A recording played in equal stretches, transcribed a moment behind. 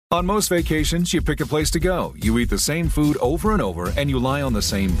On most vacations, you pick a place to go. You eat the same food over and over, and you lie on the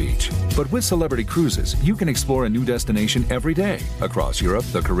same beach. But with Celebrity Cruises, you can explore a new destination every day. Across Europe,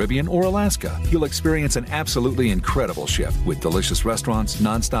 the Caribbean, or Alaska, you'll experience an absolutely incredible ship with delicious restaurants,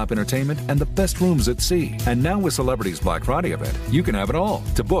 nonstop entertainment, and the best rooms at sea. And now with Celebrity's Black Friday event, you can have it all.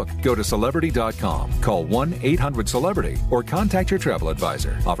 To book, go to Celebrity.com, call 1-800-CELEBRITY, or contact your travel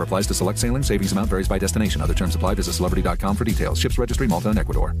advisor. Offer applies to select sailing. Savings amount varies by destination. Other terms apply. Visit Celebrity.com for details. Ships registry, Malta and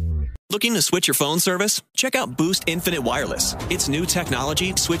Ecuador. Looking to switch your phone service? Check out Boost Infinite Wireless. Its new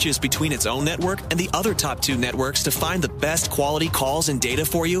technology switches between its own network and the other top 2 networks to find the best quality calls and data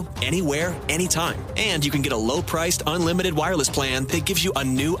for you anywhere, anytime. And you can get a low-priced, unlimited wireless plan that gives you a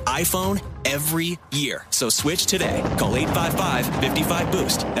new iPhone every year. So switch today. Call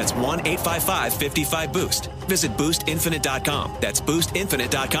 855-55-BOOST. That's 1-855-55-BOOST. Visit boostinfinite.com. That's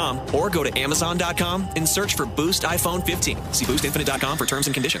boostinfinite.com. Or go to amazon.com and search for Boost iPhone 15. See boostinfinite.com for terms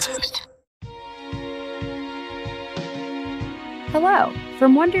and conditions. Hello.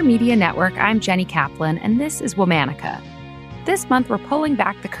 From Wonder Media Network, I'm Jenny Kaplan, and this is Womanica. This month, we're pulling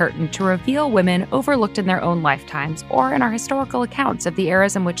back the curtain to reveal women overlooked in their own lifetimes or in our historical accounts of the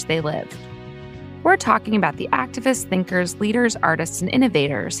eras in which they lived. We're talking about the activists, thinkers, leaders, artists, and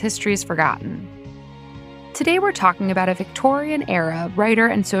innovators history's forgotten. Today, we're talking about a Victorian-era writer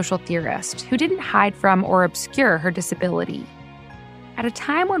and social theorist who didn't hide from or obscure her disability. At a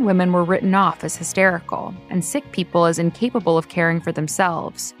time when women were written off as hysterical and sick people as incapable of caring for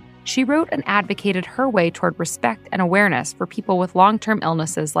themselves, she wrote and advocated her way toward respect and awareness for people with long-term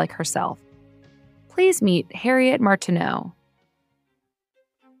illnesses like herself. Please meet Harriet Martineau.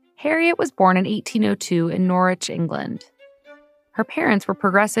 Harriet was born in 1802 in Norwich, England. Her parents were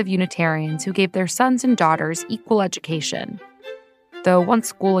progressive Unitarians who gave their sons and daughters equal education. Though once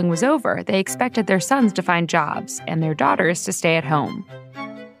schooling was over, they expected their sons to find jobs and their daughters to stay at home.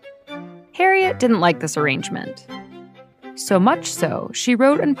 Harriet didn't like this arrangement. So much so, she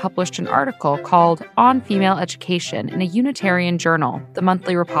wrote and published an article called On Female Education in a Unitarian journal, The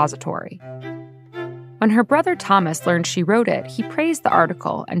Monthly Repository. When her brother Thomas learned she wrote it, he praised the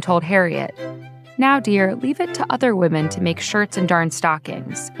article and told Harriet, "Now, dear, leave it to other women to make shirts and darn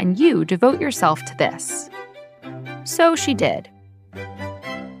stockings, and you devote yourself to this." So she did.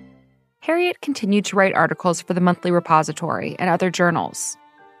 Harriet continued to write articles for the Monthly Repository and other journals.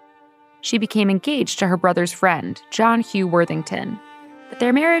 She became engaged to her brother's friend, John Hugh Worthington, but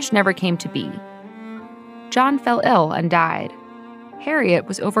their marriage never came to be. John fell ill and died. Harriet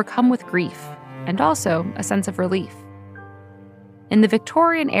was overcome with grief and also a sense of relief. In the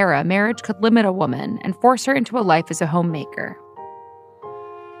Victorian era, marriage could limit a woman and force her into a life as a homemaker.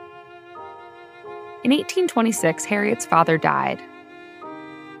 In 1826, Harriet's father died.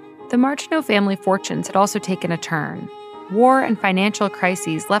 The Martineau family fortunes had also taken a turn. War and financial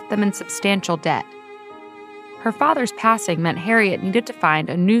crises left them in substantial debt. Her father's passing meant Harriet needed to find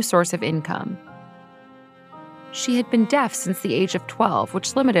a new source of income. She had been deaf since the age of 12,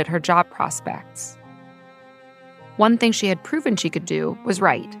 which limited her job prospects. One thing she had proven she could do was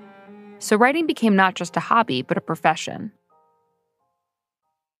write. So writing became not just a hobby, but a profession.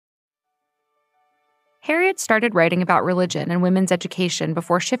 Harriet started writing about religion and women's education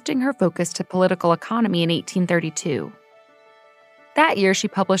before shifting her focus to political economy in 1832. That year, she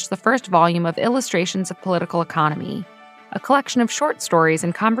published the first volume of Illustrations of Political Economy, a collection of short stories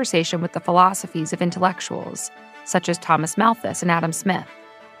in conversation with the philosophies of intellectuals, such as Thomas Malthus and Adam Smith.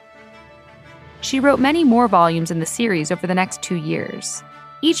 She wrote many more volumes in the series over the next 2 years,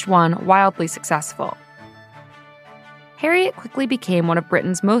 each one wildly successful. Harriet quickly became one of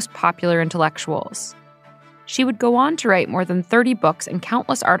Britain's most popular intellectuals. She would go on to write more than 30 books and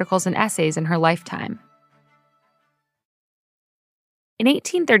countless articles and essays in her lifetime. In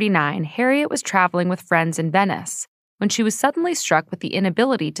 1839, Harriet was traveling with friends in Venice when she was suddenly struck with the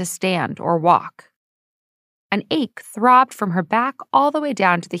inability to stand or walk. An ache throbbed from her back all the way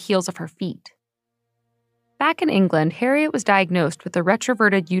down to the heels of her feet. Back in England, Harriet was diagnosed with a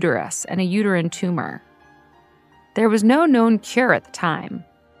retroverted uterus and a uterine tumor. There was no known cure at the time.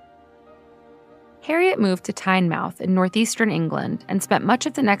 Harriet moved to Tynemouth in northeastern England and spent much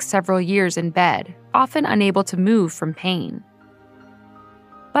of the next several years in bed, often unable to move from pain.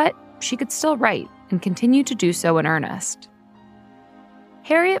 But she could still write and continue to do so in earnest.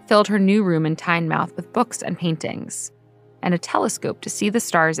 Harriet filled her new room in Tynemouth with books and paintings, and a telescope to see the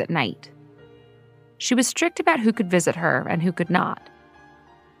stars at night. She was strict about who could visit her and who could not.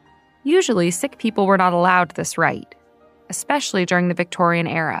 Usually, sick people were not allowed this right, especially during the Victorian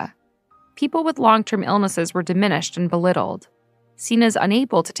era. People with long-term illnesses were diminished and belittled, seen as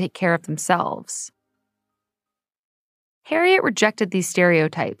unable to take care of themselves. Harriet rejected these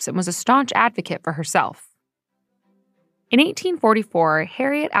stereotypes and was a staunch advocate for herself. In 1844,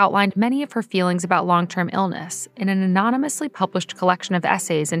 Harriet outlined many of her feelings about long-term illness in an anonymously published collection of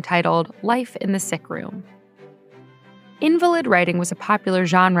essays entitled Life in the Sick Room. Invalid writing was a popular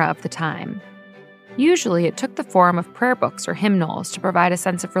genre of the time. Usually, it took the form of prayer books or hymnals to provide a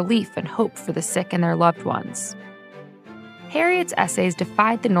sense of relief and hope for the sick and their loved ones. Harriet's essays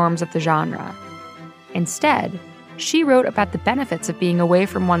defied the norms of the genre. Instead, she wrote about the benefits of being away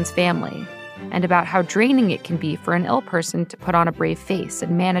from one's family and about how draining it can be for an ill person to put on a brave face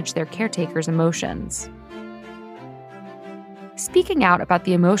and manage their caretaker's emotions. Speaking out about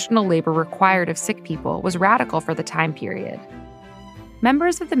the emotional labor required of sick people was radical for the time period.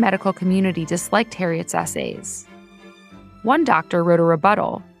 Members of the medical community disliked Harriet's essays. One doctor wrote a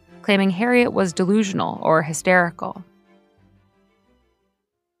rebuttal, claiming Harriet was delusional or hysterical.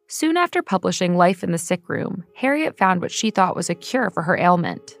 Soon after publishing Life in the Sick Room, Harriet found what she thought was a cure for her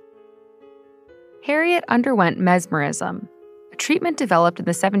ailment. Harriet underwent mesmerism, a treatment developed in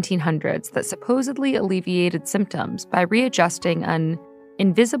the 1700s that supposedly alleviated symptoms by readjusting an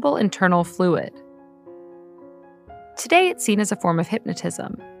invisible internal fluid. Today, it's seen as a form of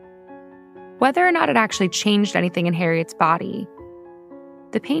hypnotism. Whether or not it actually changed anything in Harriet's body,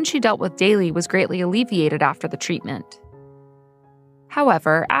 the pain she dealt with daily was greatly alleviated after the treatment.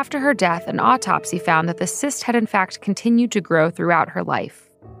 However, after her death, an autopsy found that the cyst had in fact continued to grow throughout her life.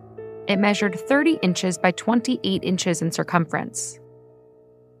 It measured 30 inches by 28 inches in circumference.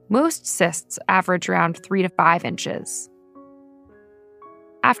 Most cysts average around 3 to 5 inches.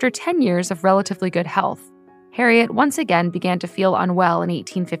 After 10 years of relatively good health, Harriet once again began to feel unwell in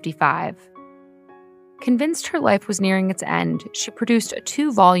 1855. Convinced her life was nearing its end, she produced a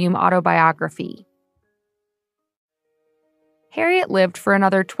 2-volume autobiography. Harriet lived for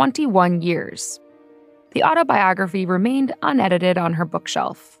another 21 years. The autobiography remained unedited on her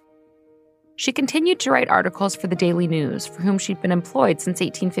bookshelf. She continued to write articles for the Daily News, for whom she'd been employed since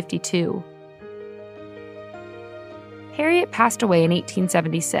 1852. Harriet passed away in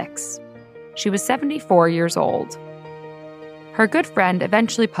 1876. She was 74 years old. Her good friend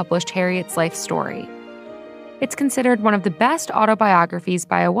eventually published Harriet's life story. It's considered one of the best autobiographies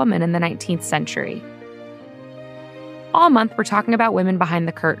by a woman in the 19th century. All month, we're talking about women behind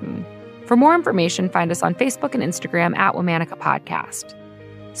the curtain. For more information, find us on Facebook and Instagram at Womanica Podcast.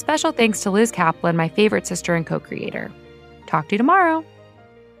 Special thanks to Liz Kaplan, my favorite sister and co-creator. Talk to you tomorrow.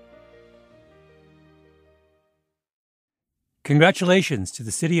 Congratulations to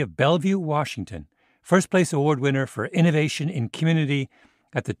the City of Bellevue, Washington, first place award winner for Innovation in Community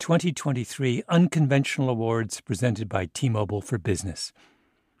at the 2023 Unconventional Awards presented by T-Mobile for Business.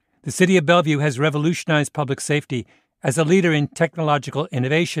 The City of Bellevue has revolutionized public safety as a leader in technological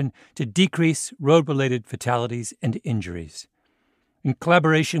innovation to decrease road-related fatalities and injuries. In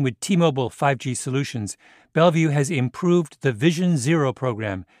collaboration with T-Mobile 5G Solutions, Bellevue has improved the Vision Zero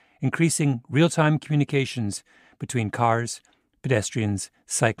program, increasing real-time communications between cars, pedestrians,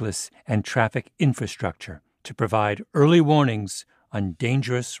 cyclists, and traffic infrastructure to provide early warnings on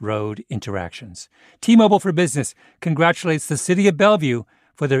dangerous road interactions. T-Mobile for Business congratulates the City of Bellevue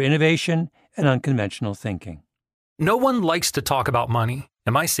for their innovation and unconventional thinking. No one likes to talk about money.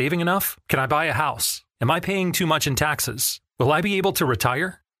 Am I saving enough? Can I buy a house? Am I paying too much in taxes? Will I be able to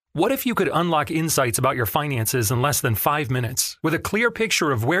retire? What if you could unlock insights about your finances in less than 5 minutes with a clear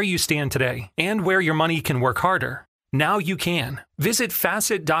picture of where you stand today and where your money can work harder? Now you can. Visit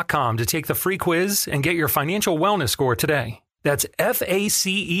Facet.com to take the free quiz and get your financial wellness score today. That's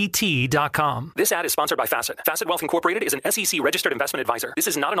FACET.com. This ad is sponsored by Facet. Facet Wealth Incorporated is an SEC-registered investment advisor. This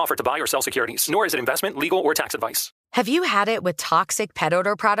is not an offer to buy or sell securities, nor is it investment, legal, or tax advice. Have you had it with toxic pet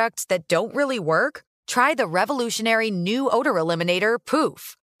odor products that don't really work? Try the revolutionary new odor eliminator,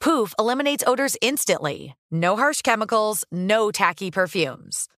 Poof. Poof eliminates odors instantly. No harsh chemicals, no tacky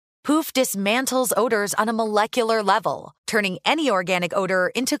perfumes. Poof dismantles odors on a molecular level, turning any organic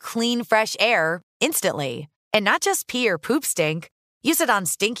odor into clean, fresh air instantly. And not just pee or poop stink. Use it on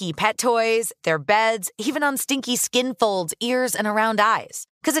stinky pet toys, their beds, even on stinky skin folds, ears, and around eyes.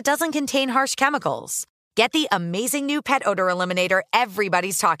 Because it doesn't contain harsh chemicals. Get the amazing new pet odor eliminator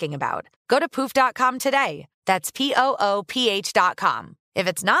everybody's talking about. Go to poof.com today. That's POOPH.com. If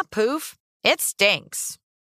it's not Poof, it stinks.